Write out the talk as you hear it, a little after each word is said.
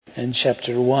and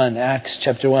chapter 1. Acts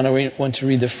chapter 1, I want to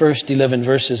read the first 11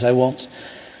 verses. I won't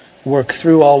work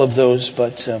through all of those,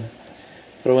 but I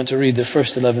want to read the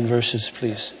first 11 verses,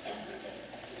 please.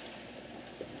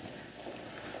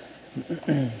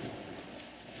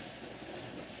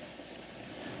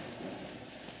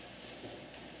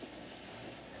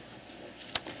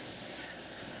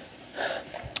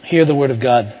 Hear the word of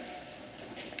God.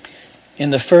 In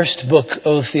the first book,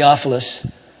 O Theophilus,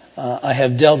 I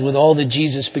have dealt with all that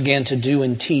Jesus began to do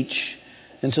and teach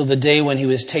until the day when he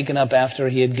was taken up after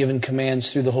he had given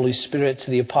commands through the Holy Spirit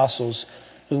to the apostles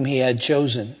whom he had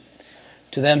chosen.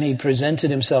 To them he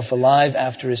presented himself alive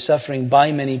after his suffering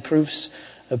by many proofs,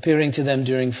 appearing to them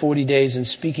during 40 days and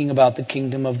speaking about the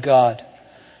kingdom of God.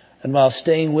 And while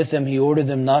staying with them, he ordered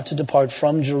them not to depart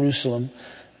from Jerusalem,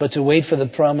 but to wait for the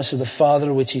promise of the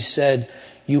Father, which he said,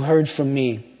 "You heard from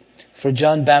me. For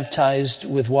John baptized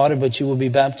with water, but you will be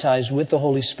baptized with the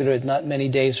Holy Spirit not many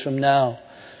days from now."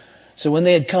 So when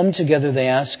they had come together, they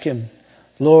asked him,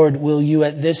 "Lord, will you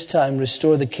at this time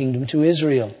restore the kingdom to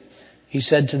Israel?" He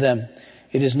said to them,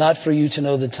 "It is not for you to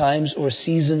know the times or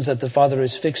seasons that the Father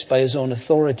has fixed by his own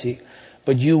authority,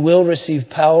 but you will receive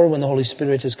power when the Holy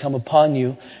Spirit has come upon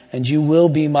you, and you will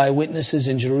be my witnesses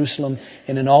in Jerusalem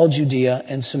and in all Judea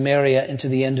and Samaria and to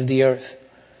the end of the earth."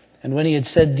 And when he had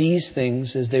said these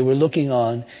things, as they were looking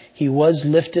on, he was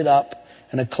lifted up,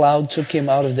 and a cloud took him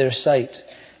out of their sight.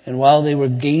 And while they were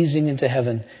gazing into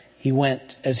heaven,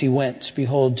 as he went,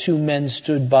 behold, two men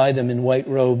stood by them in white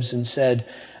robes and said,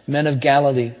 "Men of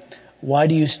Galilee, why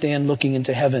do you stand looking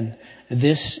into heaven?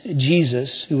 This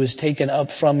Jesus, who was taken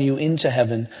up from you into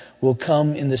heaven, will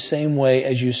come in the same way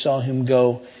as you saw him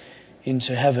go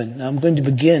into heaven." Now I'm going to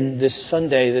begin this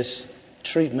Sunday, this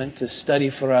treatment, this study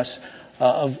for us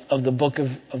of the book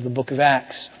of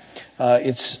Acts.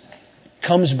 It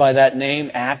comes by that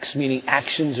name, Acts, meaning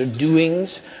actions or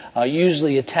doings.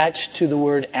 Usually attached to the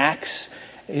word Acts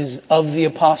is of the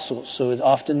apostles, so it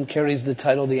often carries the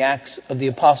title, the Acts of the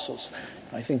Apostles.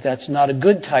 I think that's not a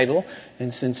good title,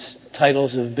 and since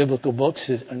titles of biblical books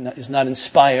is not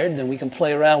inspired, then we can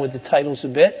play around with the titles a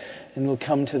bit, and we'll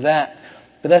come to that.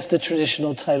 But that's the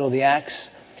traditional title, the Acts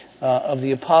of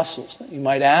the Apostles. You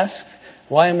might ask,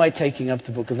 why am I taking up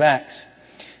the book of Acts?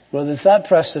 Well, the thought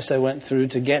process I went through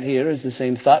to get here is the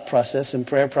same thought process and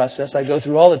prayer process I go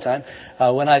through all the time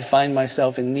when I find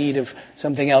myself in need of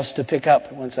something else to pick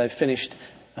up once I've finished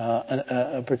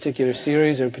a particular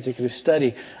series or a particular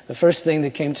study. The first thing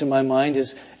that came to my mind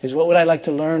is what would I like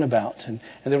to learn about? And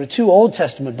there were two Old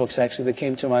Testament books actually that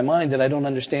came to my mind that I don't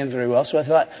understand very well. So I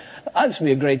thought, this would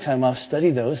be a great time I'll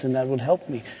study those, and that would help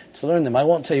me to learn them. I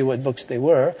won't tell you what books they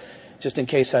were, just in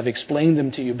case I've explained them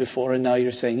to you before, and now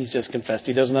you're saying he's just confessed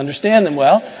he doesn't understand them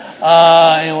well.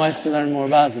 He wants to learn more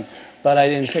about them. But I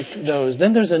didn't pick those.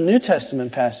 Then there's a New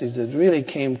Testament passage that really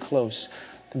came close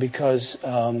because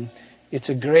it's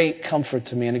a great comfort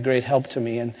to me and a great help to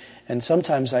me. And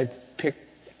sometimes I pick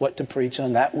what to preach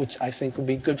on that which I think would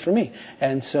be good for me.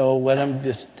 And so what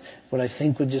I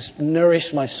think would just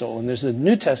nourish my soul. And there's a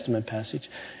New Testament passage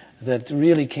that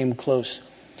really came close.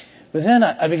 But then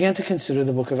I began to consider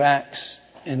the book of Acts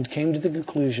and came to the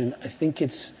conclusion, I think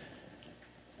it's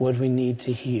what we need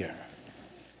to hear.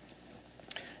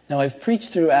 Now, I've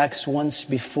preached through Acts once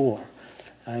before,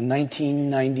 in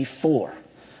 1994.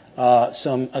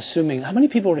 So I'm assuming, how many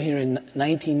people were here in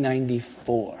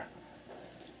 1994?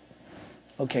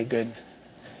 Okay, good.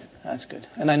 That's good.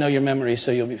 And I know your memory,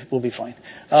 so we'll be fine.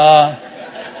 But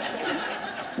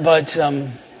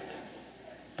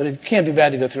it can't be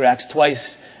bad to go through Acts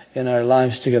twice in our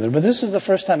lives together. But this is the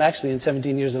first time actually in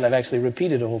 17 years that I've actually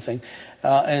repeated the whole thing.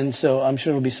 And so I'm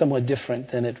sure it'll be somewhat different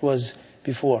than it was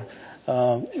before.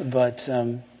 But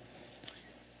I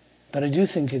do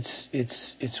think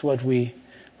it's what we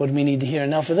need to hear.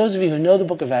 Now, for those of you who know the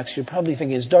book of Acts, you're probably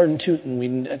thinking, it's darn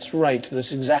tootin'. That's right.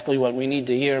 That's exactly what we need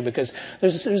to hear, because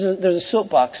there's a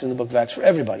soapbox in the book of Acts for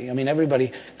everybody. I mean,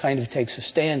 everybody kind of takes a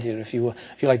stand here. If you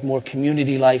like more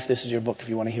community life, this is your book. If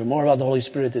you want to hear more about the Holy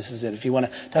Spirit, this is it. If you want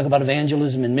to talk about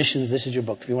evangelism and missions, this is your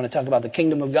book. If you want to talk about the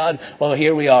kingdom of God, well,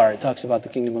 here we are. It talks about the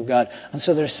kingdom of God. And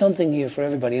so there's something here for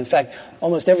everybody. In fact,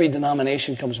 almost every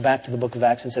denomination comes back to the book of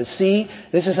Acts and says, see,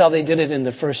 this is how they did it in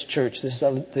the first church. This is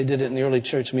how they did it in the early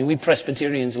church. I mean, we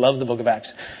Presbyterians love the book of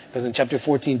Acts because in chapter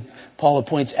 14, Paul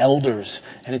appoints elders.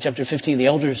 And in chapter 15, the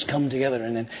elders come together.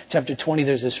 And in chapter 20,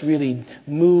 there's this really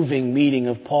moving meeting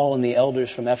of Paul and the elders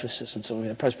from Ephesus. And so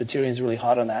the Presbyterians are really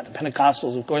hot on that. The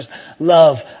Pentecostals, of course,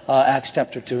 love Acts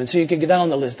chapter 2. And so you can get down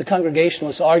the list. The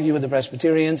Congregationalists argue with the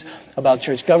Presbyterians about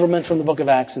church government from the book of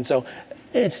Acts. And so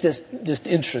it's just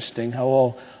interesting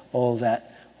how all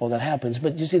that happens.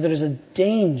 But you see, there's a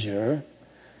danger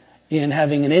in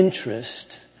having an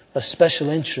interest, a special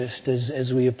interest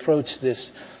as we approach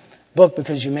this book,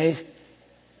 because you may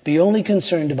be only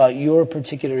concerned about your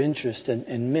particular interest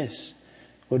and miss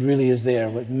what really is there,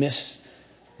 but miss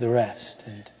the rest.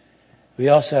 And we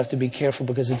also have to be careful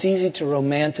because it's easy to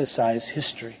romanticize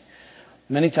history.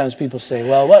 Many times people say,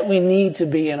 well, what we need to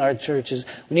be in our church is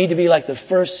we need to be like the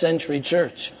first century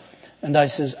church. And I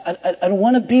says, I don't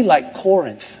want to be like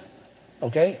Corinth.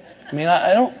 Okay? I mean,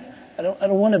 I don't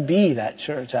want to be that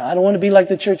church. I don't want to be like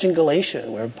the church in Galatia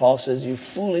where Paul says, you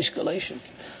foolish Galatians.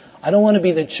 I don't want to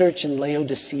be the church in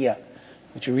Laodicea,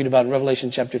 which you read about in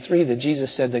Revelation chapter 3, that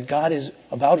Jesus said that God is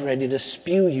about ready to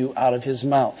spew you out of his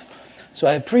mouth. So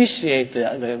I appreciate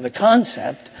the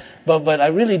concept, but I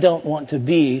really don't want to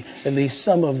be at least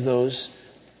some of those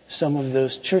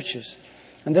churches.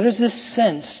 And there is this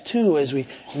sense, too, as we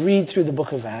read through the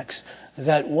book of Acts,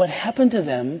 that what happened to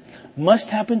them must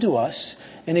happen to us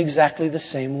in exactly the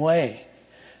same way.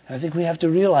 And I think we have to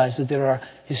realize that there are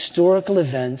historical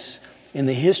events in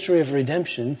the history of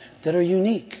redemption that are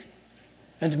unique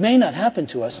and may not happen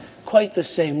to us quite the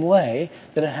same way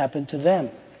that it happened to them.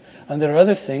 And there are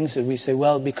other things that we say,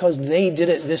 well, because they did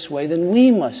it this way, then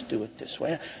we must do it this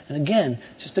way. And again,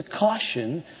 just a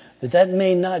caution that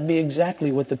may not be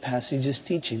exactly what the passage is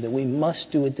teaching, that we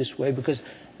must do it this way because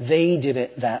they did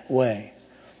it that way.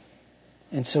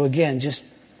 And so again, just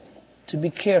to be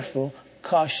careful,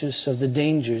 cautious of the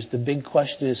dangers. The big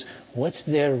question is, what's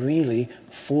there really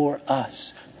for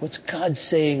us? What's God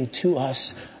saying to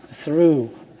us through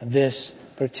this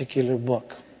particular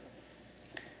book?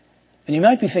 And you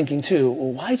might be thinking too,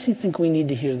 well, why does he think we need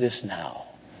to hear this now?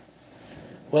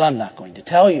 Well, I'm not going to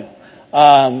tell you.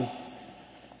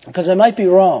 Because I might be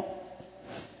wrong.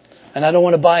 And I don't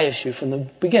want to bias you from the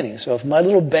beginning. So if my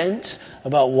little bent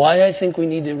about why I think we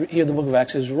need to hear the book of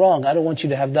Acts is wrong, I don't want you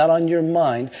to have that on your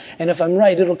mind. And if I'm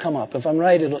right, it'll come up. If I'm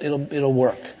right, it'll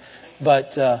work.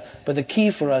 But the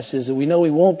key for us is that we know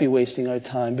we won't be wasting our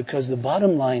time, because the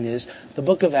bottom line is the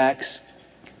book of Acts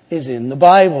is in the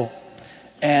Bible.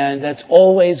 And that's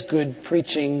always good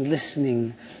preaching,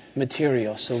 listening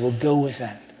material. So we'll go with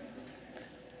that.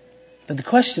 But the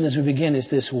question as we begin is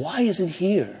this: why is it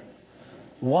here?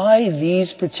 Why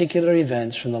these particular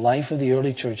events from the life of the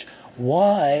early church?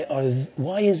 Why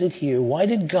is it here? Why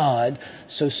did God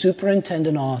so superintend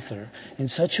an author in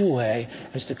such a way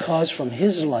as to cause from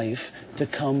his life to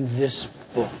come this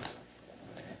book?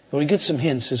 Well, we get some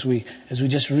hints as we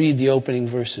just read the opening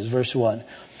verses. Verse 1.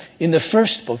 In the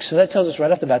first book, so that tells us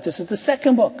right off the bat, this is the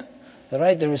second book. All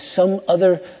right, there was some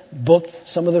other book,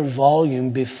 some other volume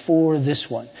before this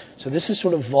one. So this is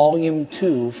sort of volume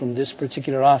 2 from this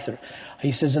particular author.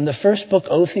 He says, in the first book,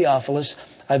 O Theophilus,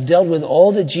 I've dealt with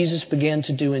all that Jesus began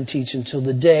to do and teach until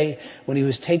the day when he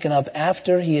was taken up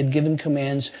after he had given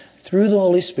commands through the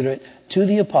Holy Spirit to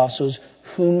the apostles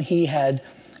whom he had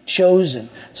chosen.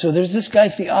 So there's this guy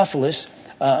Theophilus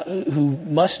who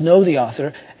must know the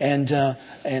author, and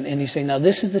he's saying, now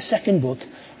this is the second book.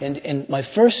 And my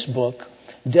first book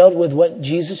dealt with what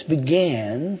Jesus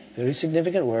began, very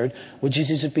significant word, what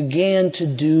Jesus began to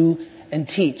do and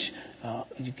teach.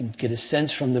 You can get a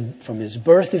sense from his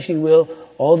birth, if you will,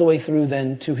 all the way through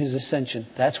then to his ascension.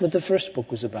 That's what the first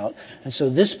book was about. And so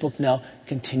this book now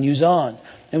continues on.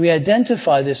 And we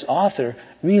identify this author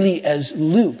really as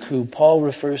Luke, who Paul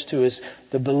refers to as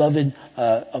the beloved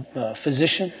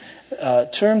physician.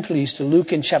 Turn, please, to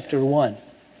Luke in chapter 1.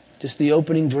 Just the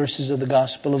opening verses of the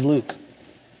Gospel of Luke.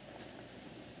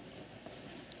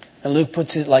 And Luke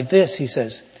puts it like this, he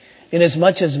says,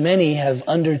 inasmuch as many have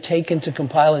undertaken to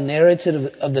compile a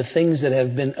narrative of the things that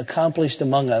have been accomplished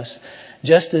among us,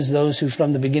 just as those who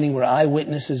from the beginning were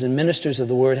eyewitnesses and ministers of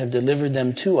the word have delivered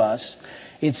them to us,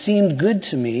 it seemed good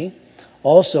to me,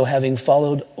 also having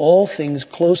followed all things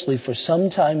closely for some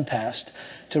time past,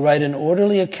 to write an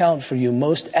orderly account for you,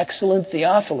 most excellent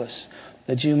Theophilus,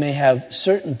 that you may have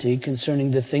certainty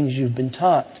concerning the things you've been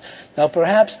taught. Now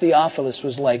perhaps Theophilus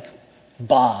was like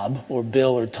Bob or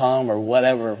Bill or Tom or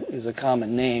whatever is a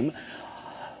common name.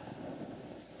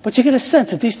 But you get a sense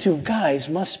that these two guys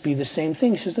must be the same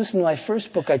thing. He says, listen, my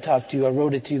first book I talked to you, I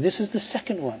wrote it to you. This is the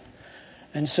second one.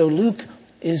 And so Luke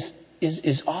is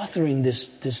authoring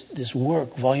this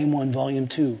work, volume 1, volume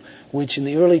 2, which in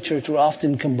the early church were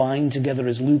often combined together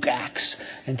as Luke Acts,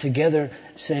 and together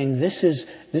saying this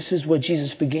is what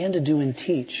Jesus began to do and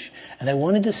teach. And I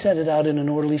wanted to set it out in an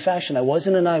orderly fashion. I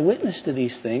wasn't an eyewitness to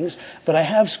these things, but I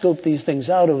have scoped these things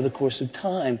out over the course of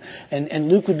time. And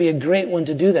Luke would be a great one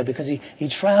to do that because he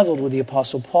traveled with the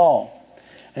Apostle Paul.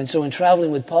 And so in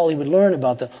traveling with Paul, he would learn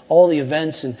about all the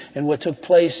events and what took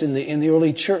place in the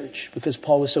early church, because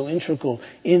Paul was so integral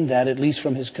in that, at least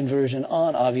from his conversion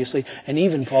on, obviously. And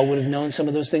even Paul would have known some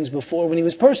of those things before when he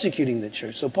was persecuting the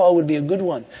church. So Paul would be a good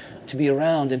one to be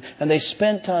around. And they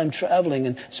spent time traveling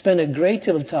and spent a great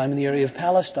deal of time in the area of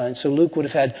Palestine. So Luke would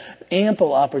have had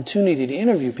ample opportunity to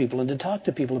interview people and to talk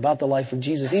to people about the life of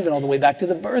Jesus, even all the way back to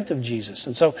the birth of Jesus.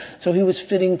 And so he was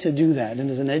fitting to do that. And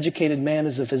as an educated man,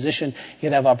 as a physician, he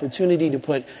had opportunity to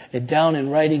put it down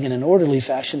in writing in an orderly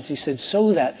fashion. He said,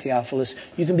 so that, Theophilus,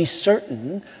 you can be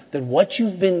certain that what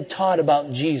you've been taught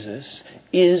about Jesus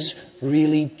is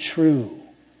really true.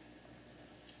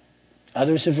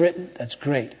 Others have written, that's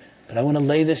great. But I want to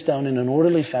lay this down in an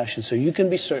orderly fashion so you can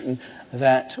be certain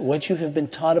that what you have been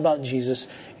taught about Jesus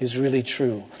is really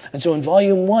true. And so in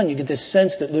volume 1, you get this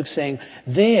sense that Luke's saying,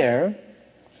 there,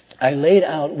 I laid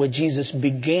out what Jesus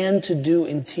began to do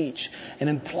and teach. And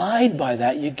implied by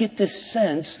that, you get this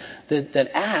sense that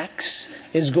Acts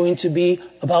is going to be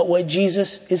about what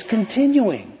Jesus is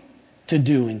continuing to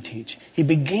do and teach. He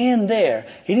began there.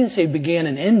 He didn't say began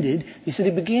and ended. He said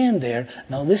he began there.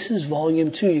 Now this is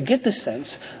volume 2. You get the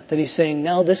sense that he's saying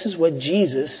now this is what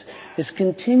Jesus is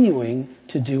continuing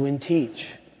to do and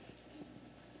teach.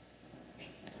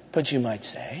 But you might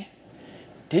say,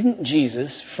 didn't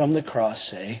Jesus from the cross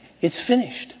say, it's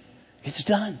finished, it's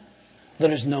done,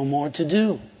 there's no more to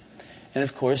do? And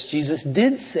of course, Jesus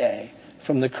did say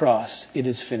from the cross, it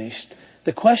is finished.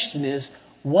 The question is,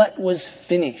 what was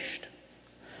finished?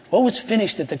 What was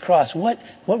finished at the cross? What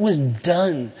was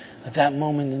done at that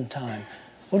moment in time?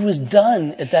 What was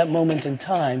done at that moment in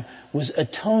time was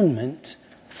atonement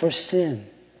for sin.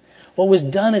 What was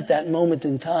done at that moment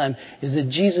in time is that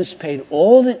Jesus paid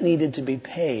all that needed to be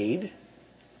paid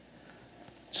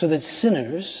so that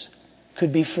sinners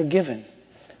could be forgiven.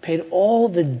 Paid all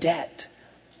the debt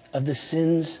of the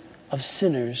sins of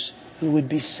sinners who would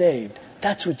be saved.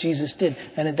 That's what Jesus did.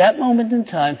 And at that moment in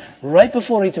time, right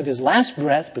before he took his last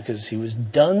breath, because he was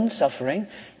done suffering,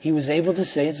 he was able to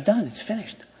say, it's done, it's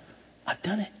finished. I've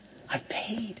done it. I've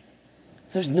paid.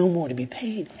 There's no more to be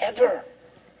paid, ever.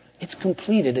 It's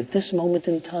completed at this moment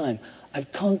in time.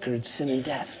 I've conquered sin and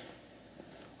death.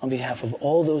 On behalf of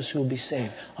all those who will be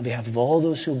saved, on behalf of all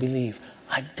those who will believe,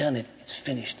 I've done it. It's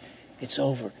finished. It's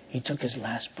over. He took his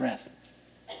last breath.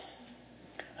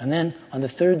 And then on the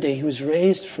third day, he was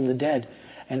raised from the dead.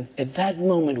 And at that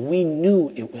moment, we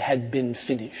knew it had been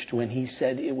finished when he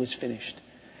said it was finished.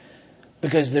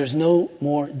 Because there's no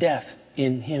more death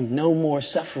in him, no more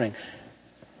suffering.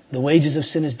 The wages of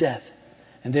sin is death.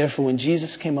 And therefore, when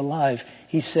Jesus came alive,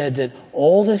 he said that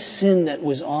all the sin that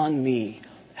was on me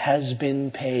has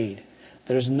been paid.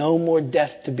 There's no more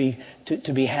death to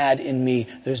be had in me.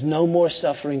 There's no more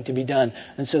suffering to be done.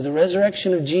 And so the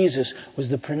resurrection of Jesus was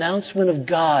the pronouncement of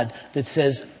God that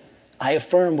says, I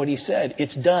affirm what he said.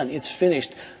 It's done. It's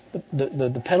finished.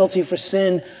 The penalty for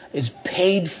sin is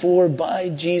paid for by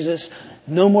Jesus.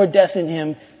 No more death in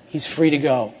him. He's free to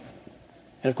go.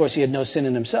 And of course, he had no sin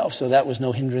in himself, so that was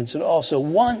no hindrance at all. So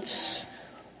once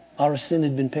our sin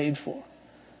had been paid for,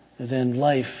 then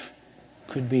life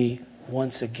could be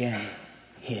once again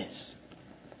his.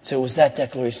 So it was that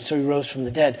declaration. So he rose from the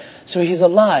dead. So he's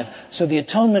alive. So the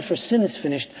atonement for sin is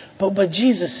finished. But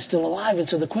Jesus is still alive. And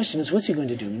so the question is, what's he going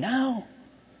to do now?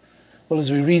 Well,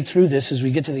 as we read through this, as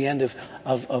we get to the end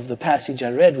of the passage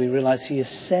I read, we realize he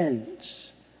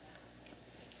ascends.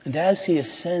 And as he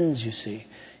ascends, you see,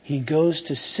 he goes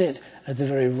to sit at the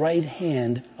very right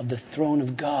hand of the throne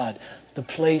of God, the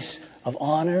place of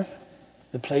honor,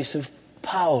 the place of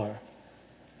power.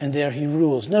 And there he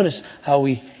rules. Notice how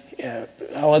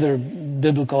other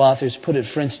biblical authors put it.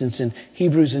 For instance, in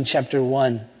Hebrews in chapter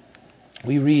 1,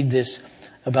 we read this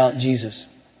about Jesus.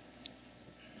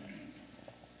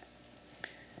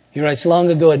 He writes, long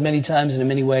ago, at many times and in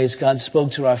many ways, God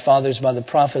spoke to our fathers by the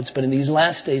prophets, but in these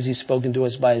last days he's spoken to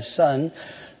us by his Son,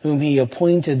 whom he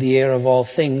appointed the heir of all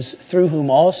things, through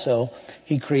whom also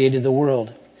he created the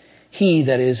world. He,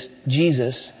 that is,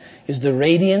 Jesus, is the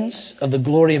radiance of the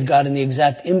glory of God and the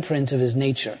exact imprint of his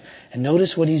nature. And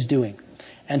notice what he's doing.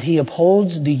 And he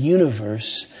upholds the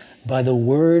universe by the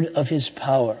word of his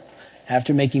power.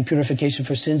 After making purification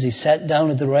for sins, he sat down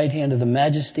at the right hand of the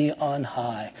Majesty on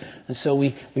high. And so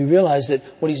we realize that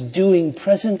what he's doing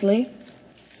presently,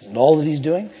 this isn't all that he's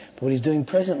doing, but what he's doing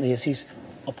presently is he's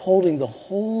upholding the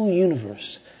whole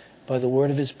universe by the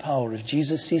word of his power. If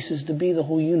Jesus ceases to be, the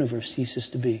whole universe ceases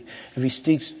to be.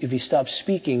 If he stops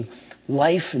speaking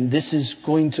life and this is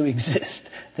going to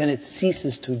exist, then it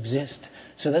ceases to exist.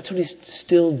 So that's what he's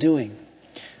still doing.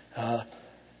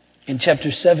 In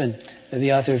chapter 7,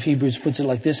 the author of Hebrews puts it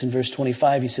like this in verse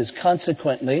 25. He says,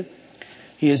 consequently,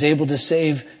 he is able to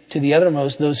save to the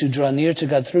uttermost those who draw near to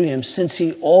God through him, since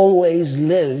he always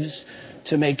lives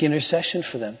to make intercession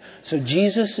for them. So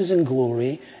Jesus is in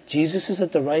glory. Jesus is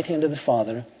at the right hand of the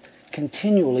Father,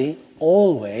 continually,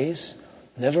 always,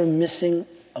 never missing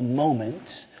a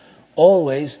moment,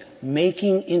 always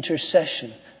making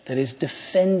intercession, that is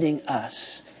defending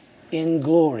us in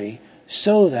glory,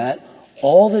 so that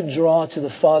all that draw to the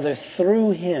Father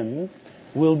through him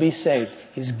will be saved.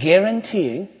 He's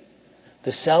guaranteeing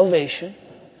the salvation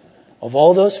of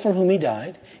all those for whom he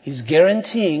died. He's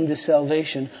guaranteeing the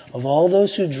salvation of all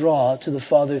those who draw to the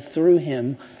Father through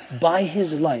him by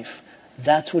his life.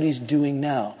 That's what he's doing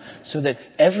now, so that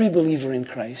every believer in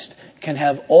Christ can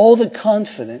have all the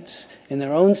confidence in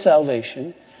their own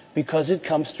salvation because it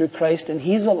comes through Christ, and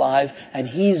he's alive, and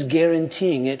he's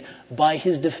guaranteeing it by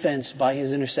his defense, by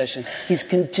his intercession. He's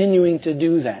continuing to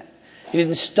do that. He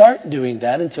didn't start doing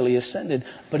that until he ascended,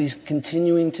 but he's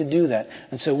continuing to do that.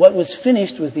 And so what was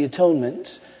finished was the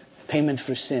atonement, payment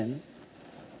for sin.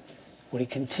 What he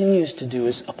continues to do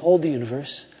is uphold the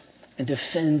universe and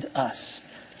defend us.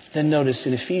 Then notice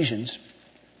in Ephesians,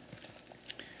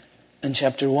 in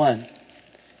chapter 1,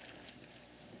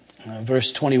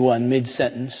 verse 21,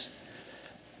 mid-sentence.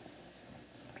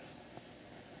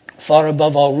 Far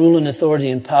above all rule and authority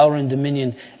and power and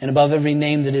dominion, and above every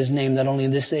name that is named, not only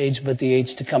in this age, but the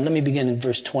age to come. Let me begin in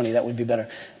verse 20. That would be better.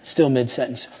 Still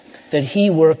mid-sentence. That he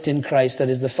worked in Christ, that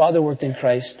is, the Father worked in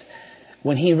Christ,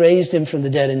 when he raised him from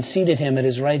the dead and seated him at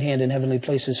his right hand in heavenly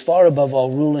places, far above all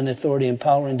rule and authority and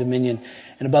power and dominion,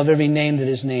 and above every name that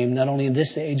is named, not only in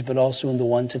this age, but also in the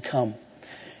one to come.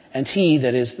 And he,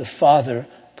 that is the Father,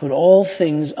 put all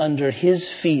things under his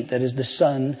feet, that is the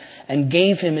Son, and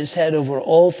gave him his head over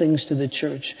all things to the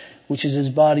church, which is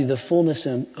his body, the fullness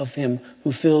of him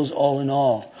who fills all in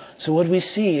all. So what we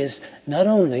see is, not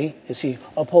only is he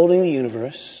upholding the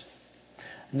universe,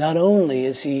 not only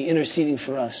is he interceding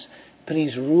for us, but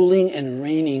he's ruling and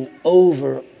reigning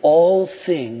over all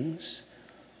things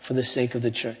for the sake of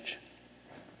the church.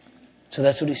 So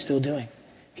that's what he's still doing.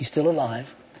 He's still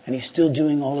alive, and he's still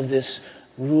doing all of this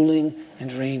ruling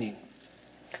and reigning.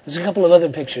 There's a couple of other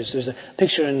pictures. There's a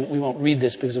picture, and we won't read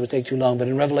this because it would take too long, but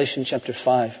in Revelation chapter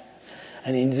 5,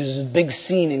 and there's a big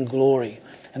scene in glory,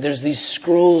 and there's these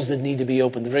scrolls that need to be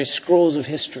opened, the very scrolls of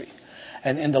history.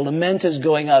 And the lament is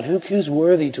going out. Who's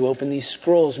worthy to open these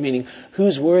scrolls? Meaning,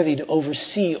 who's worthy to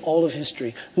oversee all of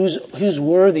history? Who's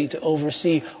worthy to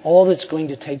oversee all that's going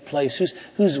to take place?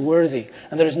 Who's worthy?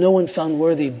 And there's no one found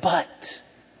worthy but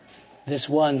this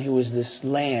one who was this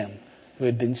lamb who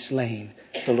had been slain,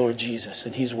 the Lord Jesus.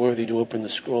 And he's worthy to open the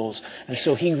scrolls. And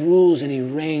so he rules and he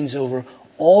reigns over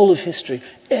all of history,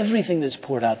 everything that's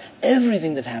poured out,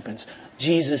 everything that happens.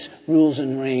 Jesus rules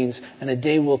and reigns, and a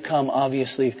day will come,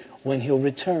 obviously, when he'll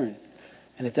return.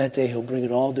 And at that day, he'll bring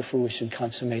it all to fruition,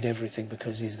 consummate everything,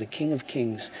 because he's the King of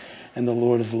Kings and the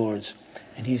Lord of Lords.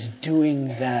 And he's doing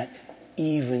that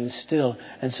even still.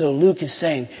 And so Luke is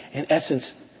saying, in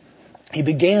essence, he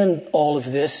began all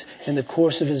of this in the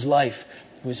course of his life.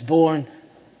 He was born,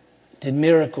 did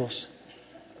miracles,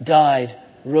 died,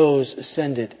 rose,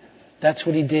 ascended. That's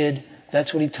what he did.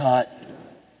 That's what he taught.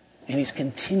 And he's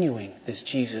continuing this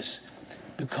Jesus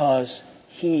because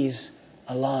he's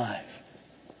alive.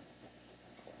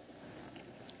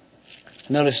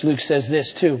 Notice Luke says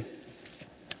this too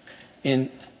in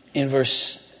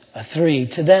verse 3.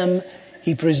 To them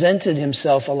he presented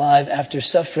himself alive after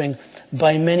suffering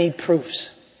by many proofs.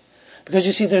 Because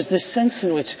you see, there's this sense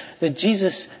in which that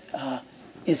Jesus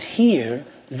is here,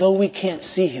 though we can't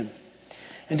see him.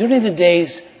 And during the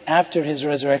days after his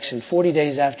resurrection, 40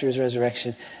 days after his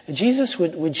resurrection, Jesus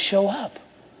would show up.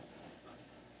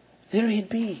 There he'd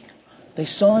be. They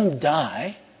saw him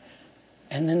die,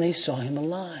 and then they saw him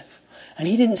alive. And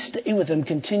he didn't stay with them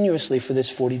continuously for this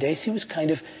 40 days. He was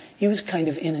kind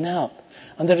of in and out.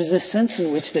 And there is this sense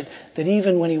in which that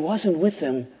even when he wasn't with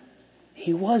them,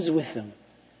 he was with them.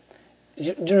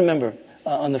 Do you remember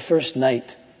on the first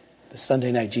night, the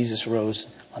Sunday night, Jesus rose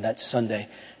on that Sunday.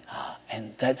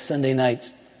 And that Sunday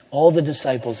night, all the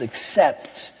disciples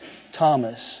except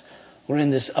Thomas were in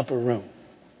this upper room.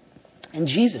 And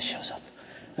Jesus shows up.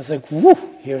 It's like, whoo,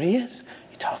 here he is.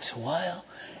 He talks a while,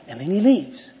 and then he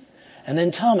leaves. And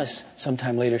then Thomas,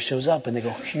 sometime later, shows up, and they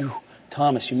go, phew,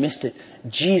 Thomas, you missed it.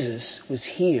 Jesus was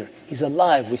here. He's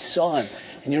alive. We saw him.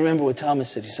 And you remember what Thomas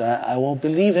said. He said, I won't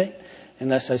believe it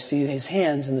unless I see his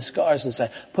hands and the scars, unless I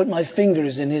put my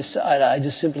fingers in his side. I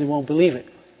just simply won't believe it.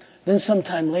 Then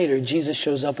sometime later, Jesus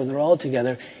shows up, and they're all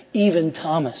together, even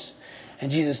Thomas.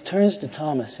 And Jesus turns to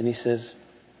Thomas, and he says,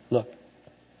 look,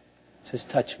 He says,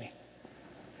 touch me.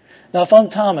 Now, if I'm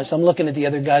Thomas, I'm looking at the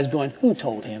other guys going, who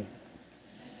told him?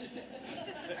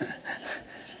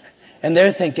 And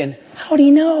they're thinking, how do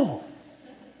you know?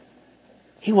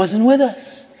 He wasn't with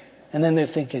us. And then they're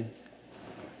thinking,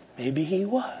 maybe he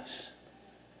was,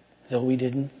 though we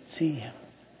didn't see him.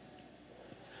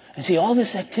 And see, all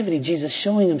this activity, Jesus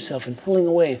showing himself and pulling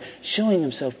away, showing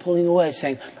himself, pulling away,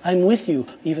 saying, I'm with you,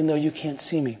 even though you can't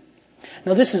see me.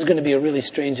 Now, this is going to be a really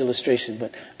strange illustration,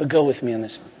 but go with me on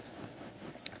this.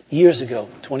 Years ago,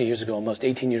 20 years ago, almost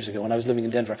 18 years ago, when I was living in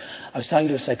Denver, I was talking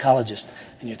to a psychologist.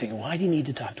 And you're thinking, why do you need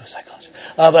to talk to a psychologist?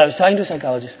 But I was talking to a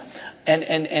psychologist,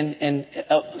 and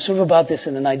sort of about this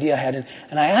and an idea I had.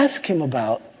 And I asked him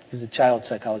about, he was a child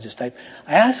psychologist type,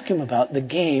 I asked him about the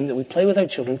game that we play with our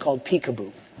children called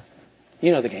peekaboo.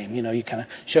 You know the game, you kind of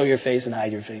show your face and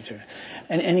hide your face.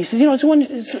 And he said,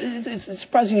 it's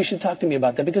surprising you should talk to me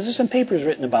about that because there's some papers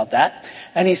written about that.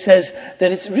 And he says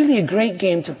that it's really a great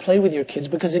game to play with your kids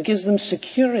because it gives them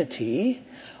security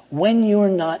when you're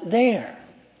not there.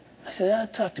 I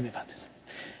said, talk to me about this.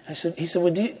 He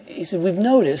said, we've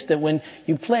noticed that when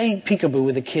you play peekaboo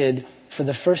with a kid for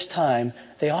the first time,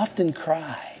 they often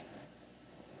cry.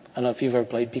 I don't know if you've ever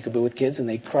played peekaboo with kids and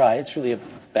they cry. It's really a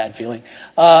bad feeling.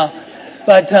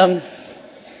 But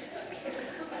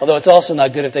although it's also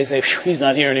not good if they say, he's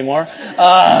not here anymore.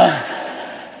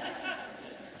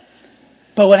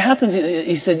 But what happens,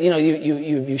 he said,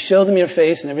 you show them your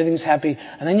face and everything's happy,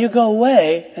 and then you go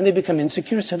away and they become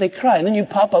insecure, so they cry. And then you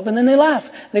pop up and then they laugh.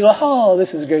 And they go, oh,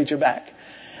 this is great, you're back.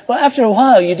 Well, after a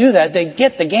while you do that, they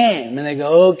get the game and they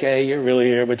go, okay, you're really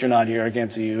here, but you're not here, I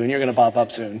can't see you, and you're going to pop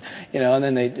up soon. And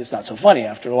then it's not so funny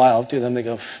after a while to them, they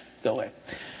go away.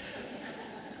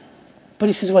 But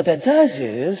he says what that does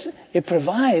is it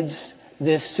provides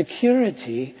this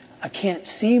security. I can't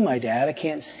see my dad, I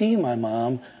can't see my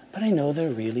mom, but I know they're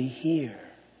really here.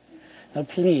 Now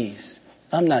please,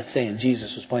 I'm not saying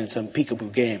Jesus was playing some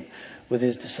peekaboo game with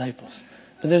his disciples,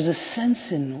 but there's a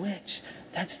sense in which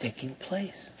that's taking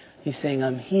place. He's saying,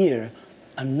 I'm here,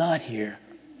 I'm not here,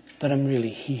 but I'm really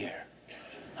here.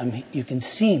 You can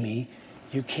see me,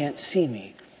 you can't see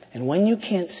me. And when you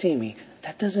can't see me,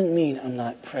 that doesn't mean I'm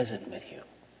not present with you.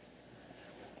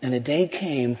 And a day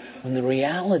came when the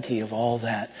reality of all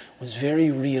that was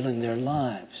very real in their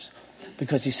lives.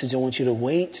 Because he says, I want you to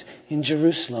wait in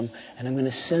Jerusalem, and I'm going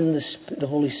to send the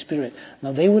Holy Spirit.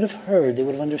 Now they would have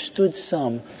understood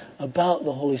some about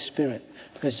the Holy Spirit.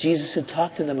 Because Jesus had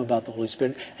talked to them about the Holy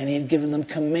Spirit, and he had given them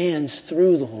commands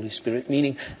through the Holy Spirit,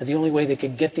 meaning that the only way they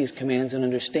could get these commands and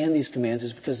understand these commands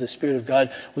is because the Spirit of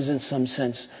God was in some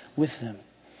sense with them.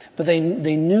 But they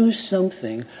knew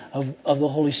something of the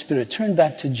Holy Spirit. Turn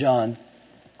back to John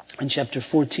in chapter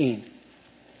 14.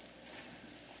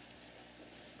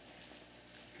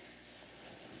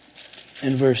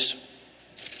 In verse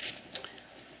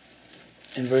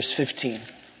 15.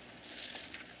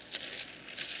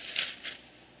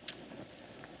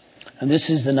 And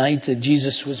this is the night that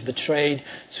Jesus was betrayed.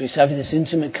 So he's having this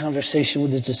intimate conversation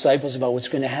with his disciples about what's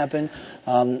going to happen.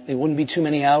 It wouldn't be too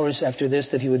many hours after this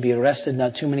that he would be arrested.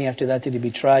 Not too many after that he'd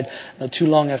be tried. Not too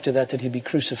long after that he'd be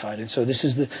crucified. And so this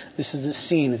is the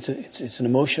scene. It's an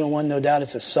emotional one, no doubt.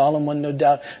 It's a solemn one, no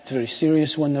doubt. It's a very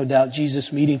serious one, no doubt.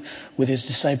 Jesus meeting with his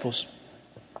disciples.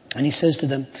 And he says to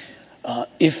them,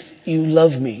 if you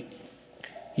love me,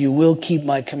 you will keep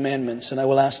my commandments, and I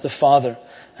will ask the Father,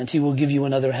 and he will give you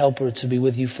another helper to be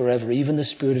with you forever, even the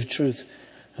Spirit of truth,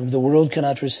 whom the world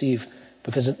cannot receive,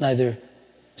 because it neither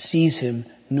sees him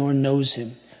nor knows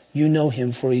him. You know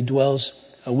him, for he dwells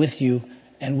with you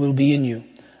and will be in you.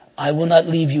 I will not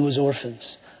leave you as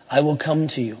orphans. I will come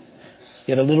to you.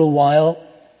 Yet a little while,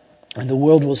 and the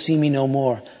world will see me no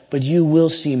more. But you will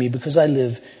see me, because I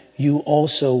live. You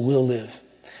also will live.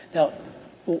 Now,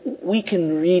 we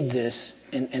can read this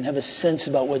and have a sense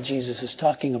about what Jesus is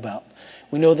talking about.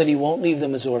 We know that he won't leave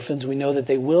them as orphans. We know that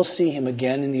they will see him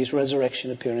again in these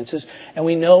resurrection appearances. And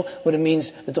we know what it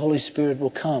means that the Holy Spirit will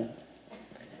come.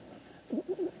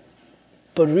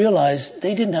 But realize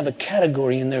they didn't have a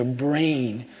category in their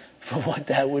brain for what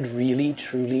that would really,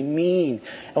 truly mean.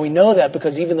 And we know that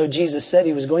because even though Jesus said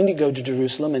he was going to go to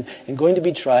Jerusalem and going to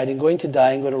be tried and going to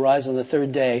die and going to rise on the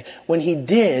third day, when he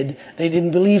did, they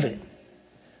didn't believe it.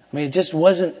 I mean, it just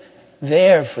wasn't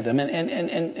there for them.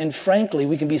 And frankly,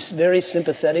 we can be very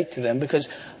sympathetic to them because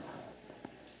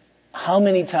how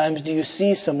many times do you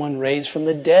see someone raised from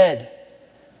the dead?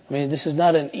 I mean, this is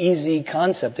not an easy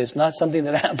concept. It's not something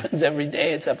that happens every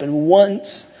day. It's happened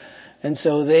once. And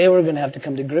so they were going to have to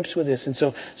come to grips with this. And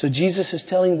so Jesus is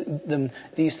telling them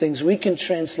these things. We can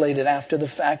translate it after the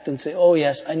fact and say, oh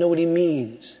yes, I know what he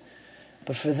means.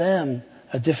 But for them,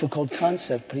 a difficult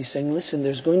concept, but he's saying, listen,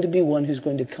 there's going to be one who's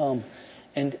going to come,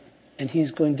 and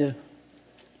he's going to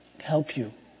help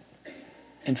you.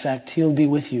 In fact, he'll be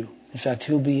with you. In fact,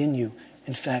 he'll be in you.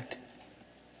 In fact,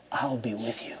 I'll be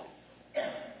with you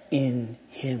in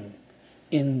him,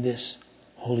 in this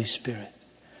Holy Spirit.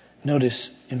 Notice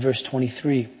in verse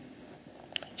 23,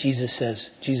 Jesus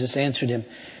answered him,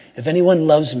 if anyone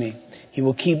loves me, he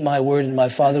will keep my word, and my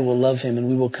Father will love him, and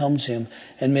we will come to him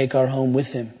and make our home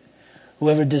with him.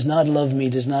 Whoever does not love me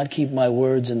does not keep my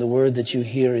words, and the word that you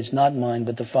hear is not mine,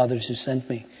 but the Father's who sent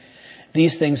me.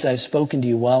 These things I have spoken to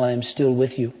you while I am still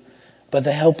with you. But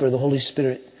the Helper, the Holy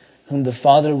Spirit, whom the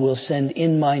Father will send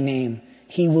in my name,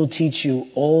 he will teach you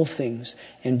all things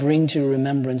and bring to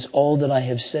remembrance all that I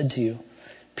have said to you.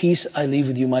 Peace I leave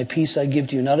with you, my peace I give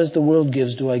to you. Not as the world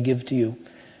gives do I give to you.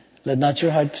 Let not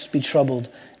your hearts be troubled,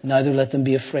 neither let them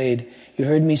be afraid. You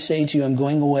heard me say to you, I'm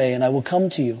going away, and I will come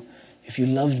to you. If you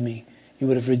loved me, you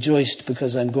would have rejoiced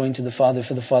because I'm going to the Father,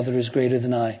 for the Father is greater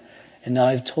than I. And now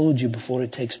I've told you before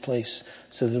it takes place,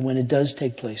 so that when it does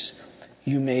take place,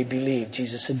 you may believe.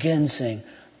 Jesus again saying,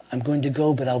 I'm going to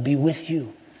go, but I'll be with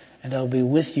you. And I'll be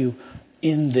with you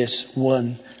in this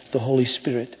one, the Holy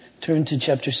Spirit. Turn to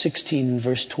chapter 16 and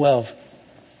verse 12.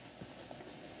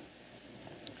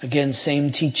 Again,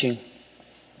 same teaching.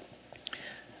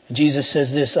 Jesus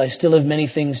says this, I still have many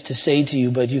things to say to you,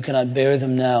 but you cannot bear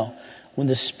them now. When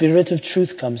the Spirit of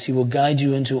truth comes, he will guide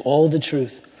you into all the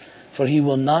truth. For he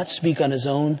will not speak on his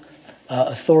own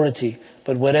authority,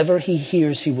 but whatever he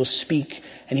hears, he will speak,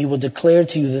 and he will declare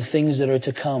to you the things that are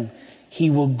to come. He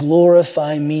will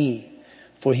glorify me,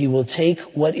 for he will take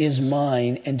what is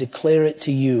mine and declare it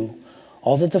to you.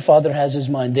 All that the Father has is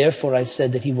mine. Therefore, I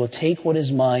said that he will take what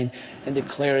is mine and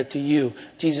declare it to you.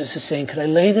 Jesus is saying, could I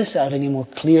lay this out any more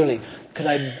clearly? Could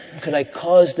I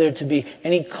cause there to be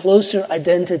any closer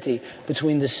identity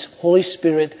between this Holy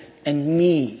Spirit and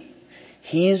me?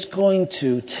 He is going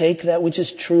to take that which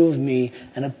is true of me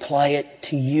and apply it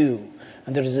to you.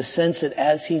 And there is a sense that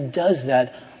as he does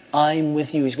that, I'm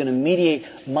with you. He's going to mediate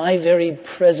my very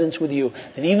presence with you.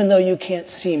 And even though you can't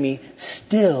see me,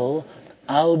 still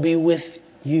I'll be with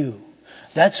you.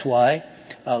 That's why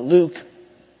Luke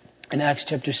in Acts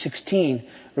chapter 16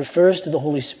 refers to the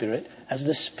Holy Spirit as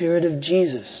the Spirit of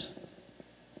Jesus.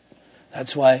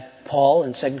 That's why Paul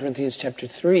in 2 Corinthians chapter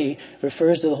 3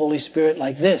 refers to the Holy Spirit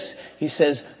like this. He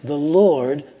says, the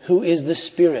Lord who is the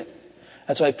Spirit.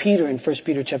 That's why Peter in 1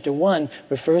 Peter chapter 1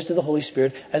 refers to the Holy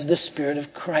Spirit as the Spirit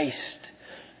of Christ.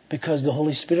 Because the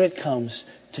Holy Spirit comes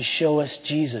to show us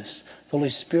Jesus. The Holy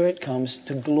Spirit comes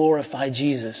to glorify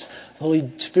Jesus. The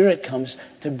Holy Spirit comes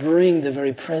to bring the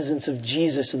very presence of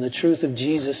Jesus and the truth of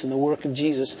Jesus and the work of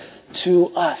Jesus to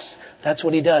us. That's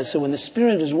what he does. So when the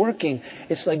Spirit is working,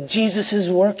 it's like Jesus is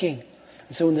working.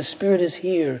 And so when the Spirit is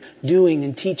here doing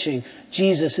and teaching,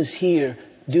 Jesus is here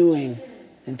doing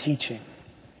and teaching.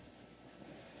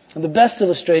 And the best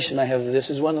illustration I have of this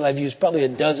is one that I've used probably a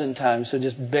dozen times, so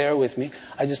just bear with me.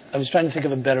 I was trying to think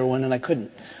of a better one and I couldn't.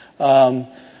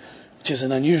 Which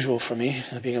isn't unusual for me,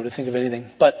 not being able to think of anything.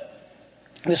 But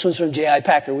this one's from J.I.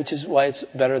 Packer, which is why it's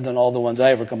better than all the ones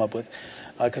I ever come up with,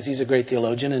 because he's a great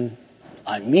theologian and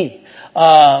I'm me.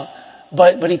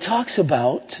 But he talks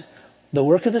about the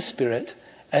work of the Spirit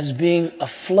as being a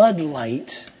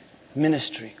floodlight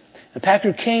ministry. And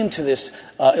Packer came to this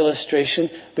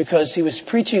illustration because he was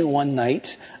preaching one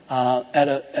night at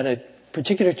a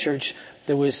particular church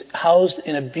that was housed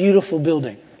in a beautiful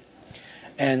building.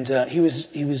 And he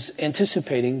was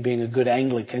anticipating being a good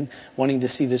Anglican, wanting to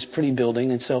see this pretty building.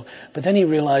 But then he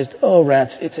realized, oh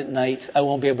rats, it's at night. I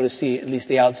won't be able to see at least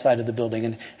the outside of the building.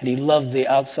 And he loved the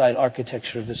outside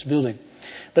architecture of this building.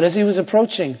 But as he was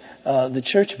approaching the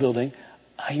church building,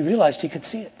 he realized he could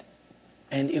see it.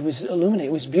 And it was illuminated.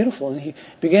 It was beautiful. And he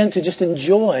began to just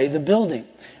enjoy the building.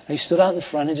 And he stood out in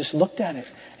front and just looked at it.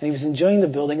 And he was enjoying the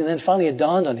building. And then finally it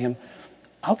dawned on him,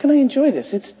 how can I enjoy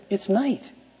this? It's night.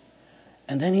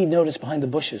 And then he noticed behind the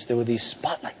bushes there were these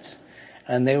spotlights.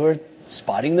 And they were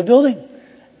spotting the building.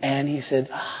 And he said,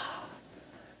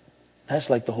 that's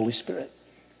like the Holy Spirit.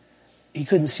 He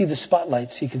couldn't see the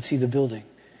spotlights. He could see the building.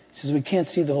 He says we can't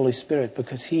see the Holy Spirit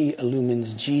because he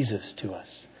illumines Jesus to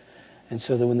us. And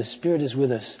so that when the Spirit is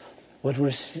with us, what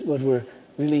we're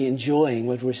really enjoying,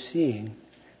 what we're seeing,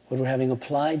 what we're having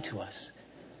applied to us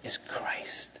is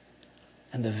Christ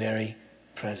and the very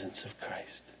presence of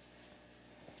Christ.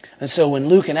 And so when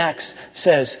Luke in Acts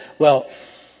says, well,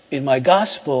 in my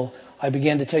gospel, I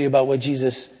began to tell you about what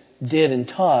Jesus did and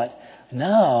taught.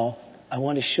 Now, I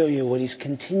want to show you what he's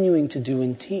continuing to do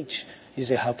and teach. You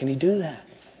say, how can he do that?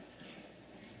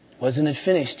 Wasn't it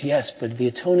finished? Yes, but the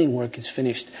atoning work is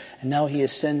finished. And now he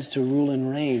ascends to rule and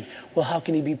reign. Well, how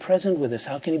can he be present with us?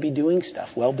 How can he be doing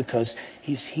stuff? Well, because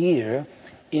he's here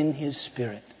in his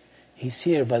Spirit. He's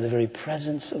here by the very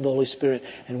presence of the Holy Spirit.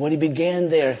 And what he began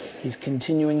there, he's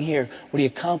continuing here. What he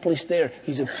accomplished there,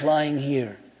 he's applying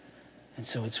here. And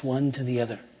so it's one to the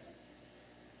other.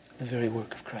 The very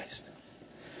work of Christ.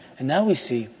 And now we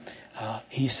see,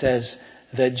 he says,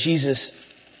 that Jesus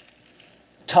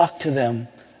talked to them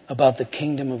about the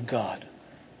kingdom of God.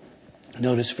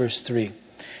 Notice verse 3. He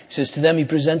says, to them he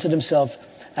presented himself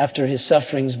after his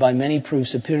sufferings by many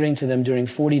proofs, appearing to them during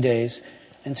 40 days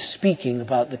and speaking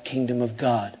about the kingdom of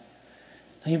God.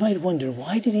 Now you might wonder,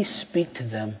 why did he speak to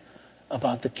them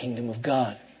about the kingdom of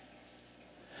God?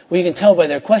 Well, you can tell by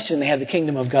their question they had the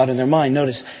kingdom of God in their mind.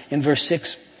 Notice in verse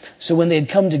 6, so when they had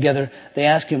come together, they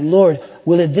asked him, Lord,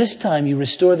 will at this time you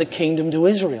restore the kingdom to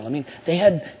Israel? I mean, they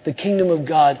had the kingdom of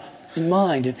God in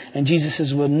mind. And Jesus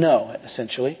says, well, no,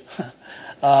 essentially.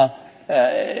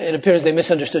 It appears they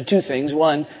misunderstood two things.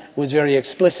 One was very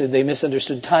explicit. They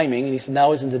misunderstood timing. And he said,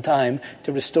 now isn't the time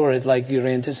to restore it like you're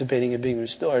anticipating it being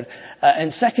restored.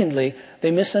 And secondly,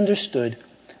 they misunderstood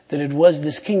that it was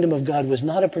this kingdom of God was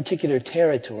not a particular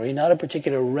territory, not a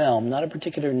particular realm, not a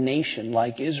particular nation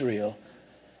like Israel,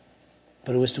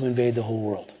 but it was to invade the whole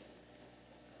world.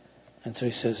 And so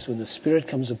he says, when the Spirit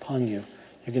comes upon you,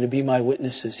 you're going to be my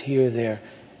witnesses here, there,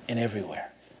 and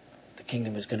everywhere. The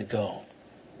kingdom is going to go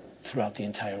throughout the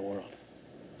entire world.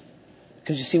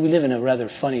 Because you see, we live in a rather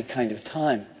funny kind of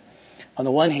time. On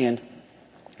the one hand,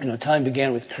 time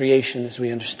began with creation as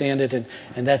we understand it, and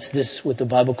that's this, what the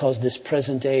Bible calls this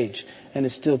present age, and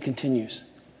it still continues.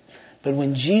 But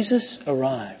when Jesus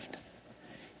arrived,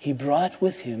 he brought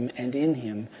with him and in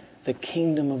him the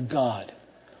kingdom of God.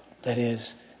 That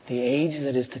is, the age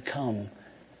that is to come,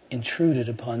 intruded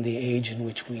upon the age in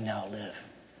which we now live.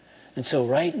 And so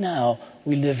right now,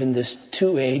 we live in this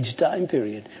two-age time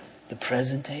period. The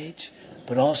present age,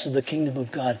 but also the kingdom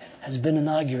of God has been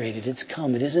inaugurated. It's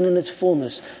come. It isn't in its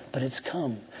fullness, but it's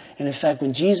come. And in fact,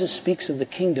 when Jesus speaks of the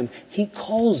kingdom, he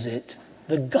calls it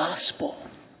the gospel.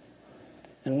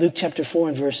 In Luke chapter 4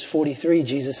 and verse 43,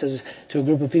 Jesus says to a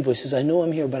group of people, he says, I know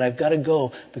I'm here, but I've got to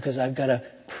go because I've got to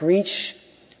preach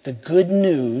the good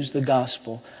news, the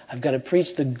gospel. I've got to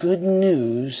preach the good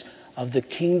news of the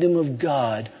kingdom of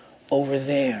God over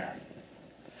there.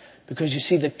 Because you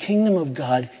see, the kingdom of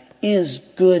God is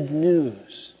good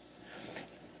news.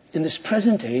 In this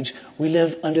present age, we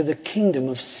live under the kingdom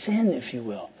of sin, if you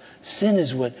will. Sin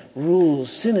is what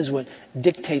rules. Sin is what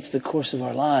dictates the course of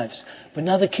our lives. But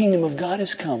now the kingdom of God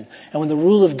has come. And when the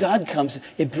rule of God comes,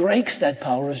 it breaks that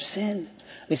power of sin.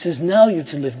 He says, now you're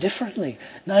to live differently.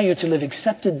 Now you're to live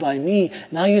accepted by me.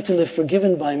 Now you're to live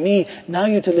forgiven by me. Now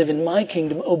you're to live in my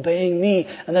kingdom, obeying me.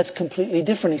 And that's completely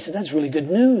different. He says, that's really good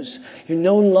news. You're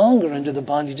no longer under the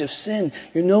bondage of sin.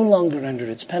 You're no longer under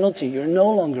its penalty. You're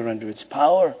no longer under its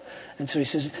power. And so he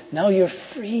says, now you're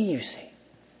free, you see,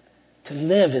 to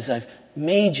live as I've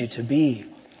made you to be.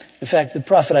 In fact, the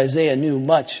prophet Isaiah knew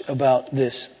much about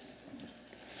this.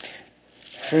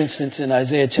 For instance, in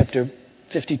Isaiah chapter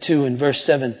 52 and verse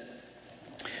 7,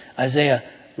 Isaiah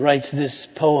writes this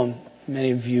poem.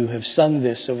 Many of you have sung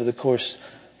this over the course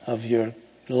of your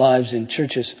lives in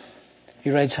churches.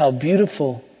 He writes, how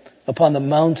beautiful upon the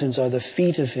mountains are the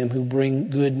feet of him who bring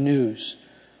good news,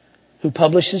 who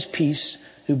publishes peace,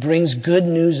 who brings good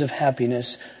news of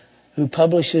happiness, who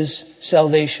publishes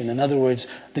salvation. In other words,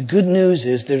 the good news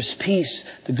is there's peace.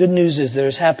 The good news is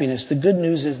there's happiness. The good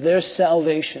news is there's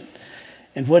salvation.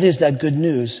 And what is that good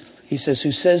news? He says,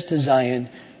 who says to Zion,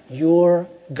 your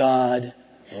God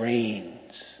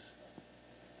reigns.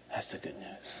 That's the good news.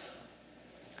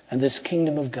 And this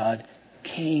kingdom of God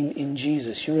came in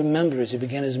Jesus. You remember as he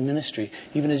began his ministry,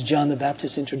 even as John the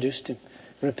Baptist introduced him.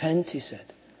 Repent, he said.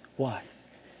 Why?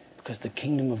 Because the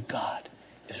kingdom of God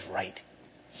is right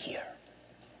here.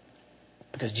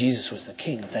 Because Jesus was the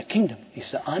king of that kingdom. He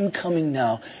said, I'm coming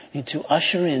now to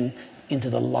usher into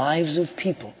the lives of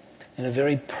people in a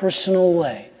very personal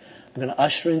way. I'm going to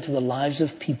usher into the lives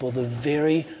of people the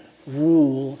very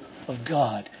rule of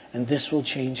God. And this will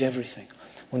change everything.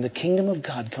 When the kingdom of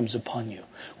God comes upon you,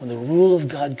 when the rule of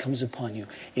God comes upon you,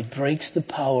 it breaks the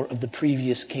power of the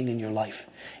previous king in your life.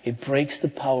 It breaks the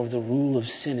power of the rule of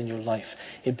sin in your life.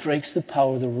 It breaks the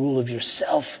power of the rule of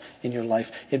yourself in your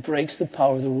life. It breaks the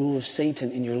power of the rule of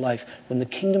Satan in your life. When the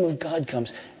kingdom of God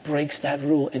comes, it breaks that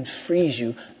rule and frees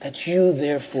you, that you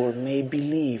therefore may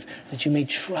believe, that you may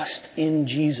trust in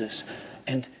Jesus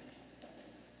and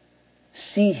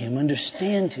see him,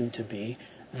 understand him to be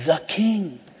the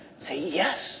king. Say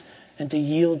yes, and to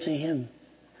yield to him.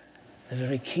 The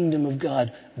very kingdom of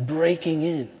God breaking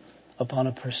in upon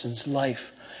a person's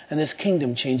life. And this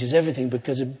kingdom changes everything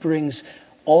because it brings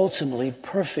ultimately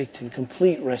perfect and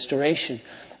complete restoration.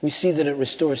 We see that it